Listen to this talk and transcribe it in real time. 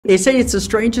They say it's the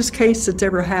strangest case that's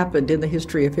ever happened in the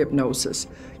history of hypnosis.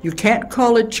 You can't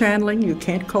call it channeling, you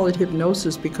can't call it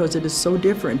hypnosis because it is so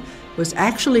different. It was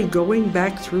actually going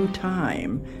back through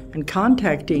time and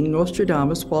contacting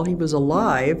Nostradamus while he was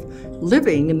alive,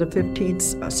 living in the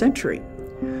 15th century,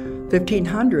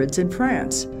 1500s in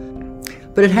France.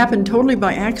 But it happened totally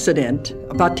by accident.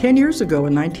 About 10 years ago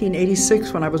in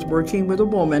 1986, when I was working with a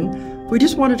woman, we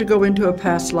just wanted to go into a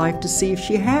past life to see if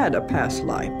she had a past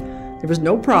life. There was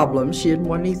no problem. She didn't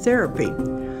want any therapy.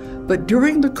 But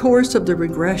during the course of the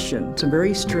regression, some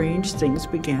very strange things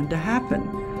began to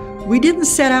happen. We didn't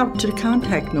set out to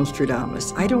contact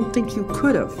Nostradamus. I don't think you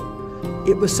could have.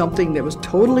 It was something that was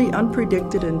totally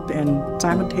unpredicted and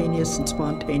simultaneous and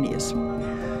spontaneous.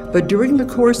 But during the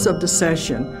course of the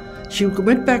session, she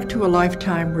went back to a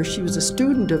lifetime where she was a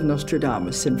student of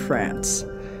Nostradamus in France.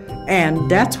 And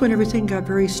that's when everything got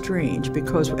very strange,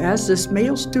 because as this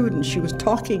male student, she was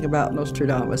talking about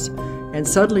Nostradamus, and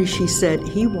suddenly she said,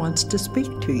 "He wants to speak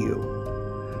to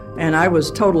you." And I was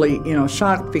totally,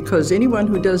 shocked, because anyone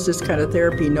who does this kind of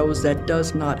therapy knows that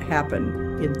does not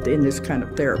happen in this kind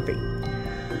of therapy.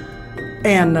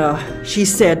 And she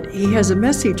said, "He has a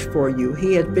message for you.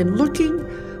 He had been looking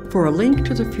for a link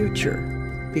to the future,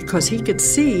 because he could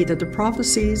see that the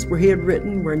prophecies where he had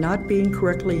written were not being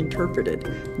correctly interpreted,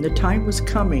 and the time was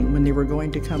coming when they were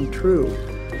going to come true.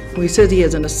 He says he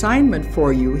has an assignment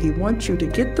for you. He wants you to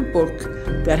get the book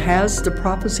that has the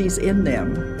prophecies in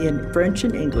them, in French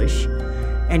and English,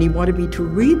 and he wanted me to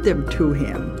read them to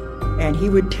him, and he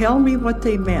would tell me what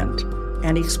they meant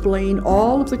and explain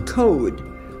all of the code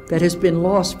that has been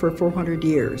lost for 400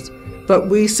 years. But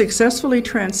we successfully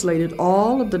translated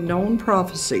all of the known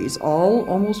prophecies,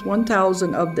 almost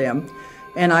 1,000 of them,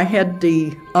 and I had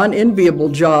the unenviable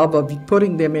job of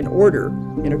putting them in order,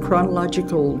 in a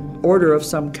chronological order of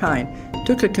some kind. It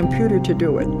took a computer to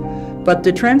do it. But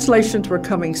the translations were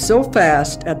coming so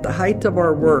fast at the height of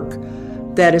our work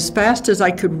that as fast as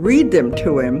I could read them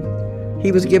to him,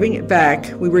 he was giving it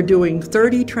back. We were doing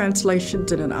 30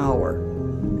 translations in an hour.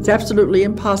 It's absolutely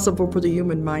impossible for the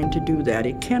human mind to do that.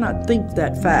 It cannot think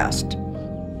that fast.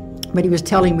 But he was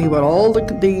telling me what all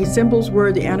the symbols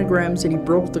were, the anagrams, and he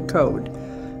broke the code.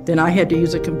 Then I had to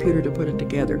use a computer to put it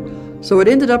together. So it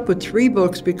ended up with 3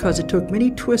 books because it took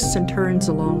many twists and turns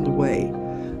along the way.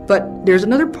 But there's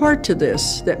another part to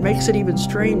this that makes it even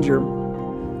stranger,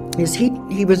 is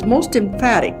he was most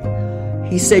emphatic.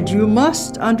 He said, "You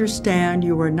must understand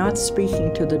you are not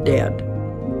speaking to the dead.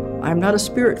 I'm not a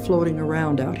spirit floating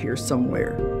around out here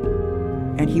somewhere."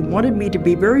 And he wanted me to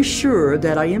be very sure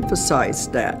that I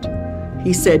emphasized that.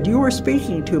 He said, "You are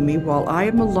speaking to me while I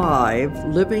am alive,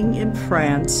 living in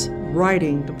France,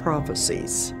 writing the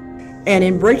prophecies." And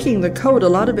in breaking the code, a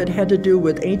lot of it had to do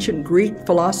with ancient Greek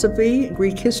philosophy,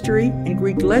 Greek history, and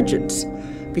Greek legends.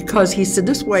 Because he said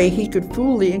this way he could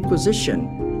fool the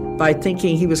Inquisition by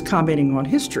thinking he was commenting on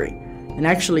history. And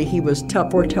actually he was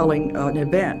foretelling an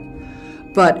event.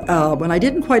 But when I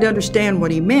didn't quite understand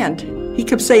what he meant, he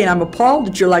kept saying, "I'm appalled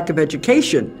at your lack of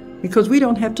education, because we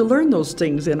don't have to learn those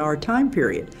things in our time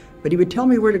period." But he would tell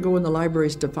me where to go in the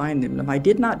libraries to find them. And if I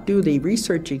did not do the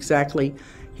research exactly,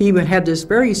 he would have this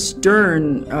very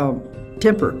stern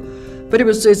temper. But it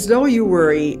was as though you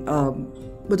were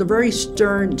with a very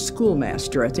stern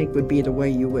schoolmaster, I think would be the way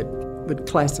you would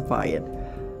classify it.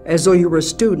 As though you were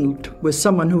a student with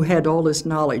someone who had all this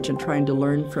knowledge and trying to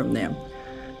learn from them.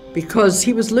 Because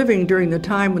he was living during the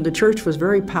time when the church was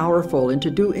very powerful, and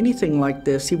to do anything like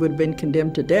this, he would have been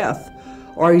condemned to death.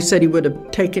 Or he said he would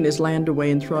have taken his land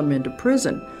away and thrown him into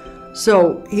prison.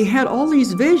 So he had all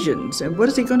these visions, and what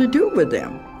is he going to do with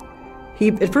them?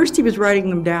 At first he was writing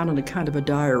them down in a kind of a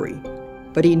diary,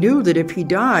 but he knew that if he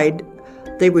died,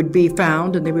 they would be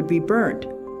found and they would be burnt.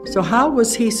 So how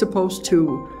was he supposed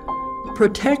to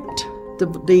protect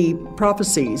the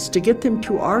prophecies, to get them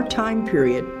to our time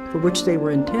period for which they were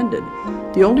intended?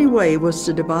 The only way was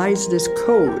to devise this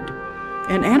code.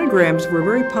 And anagrams were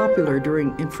very popular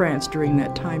in France during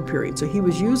that time period. So he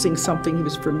was using something he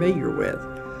was familiar with.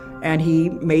 And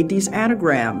he made these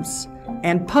anagrams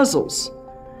and puzzles.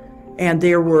 And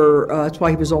there were, that's why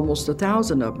he was almost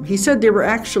 1,000 of them. He said there were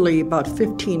actually about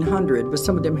 1,500, but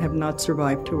some of them have not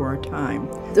survived to our time.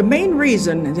 The main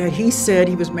reason that he said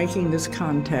he was making this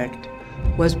contact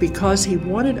was because he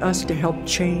wanted us to help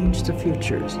change the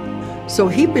futures. So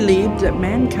he believed that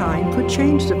mankind could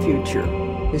change the future,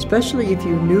 especially if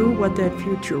you knew what that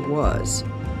future was.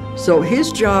 So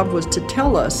his job was to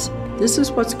tell us, this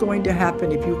is what's going to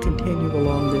happen if you continue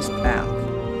along this path.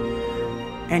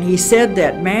 And he said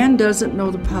that man doesn't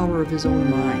know the power of his own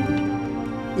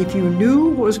mind. If you knew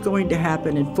what was going to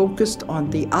happen and focused on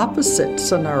the opposite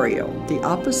scenario, the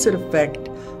opposite effect,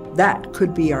 that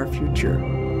could be our future.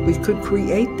 We could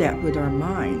create that with our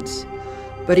minds.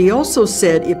 But he also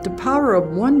said, if the power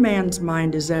of one man's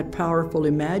mind is that powerful,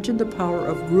 imagine the power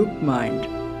of group mind.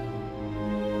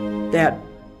 That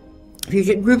if you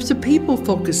get groups of people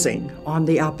focusing on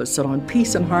the opposite, on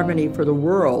peace and harmony for the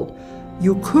world,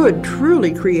 you could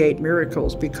truly create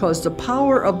miracles, because the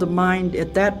power of the mind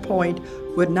at that point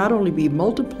would not only be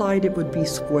multiplied, it would be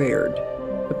squared.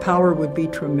 The power would be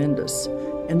tremendous.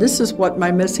 And this is what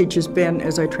my message has been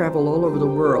as I travel all over the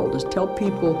world, is tell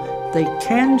people they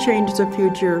can change the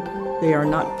future. They are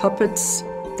not puppets.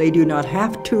 They do not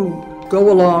have to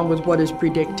go along with what is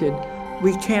predicted.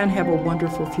 We can have a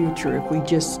wonderful future if we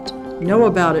just know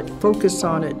about it, focus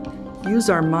on it, use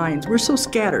our minds. We're so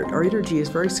scattered. Our energy is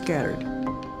very scattered.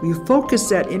 When you focus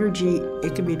that energy,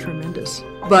 it can be tremendous.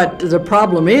 But the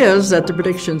problem is that the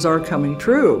predictions are coming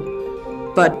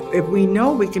true. But if we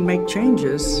know we can make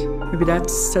changes, maybe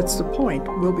that's the point.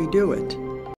 Will we do it?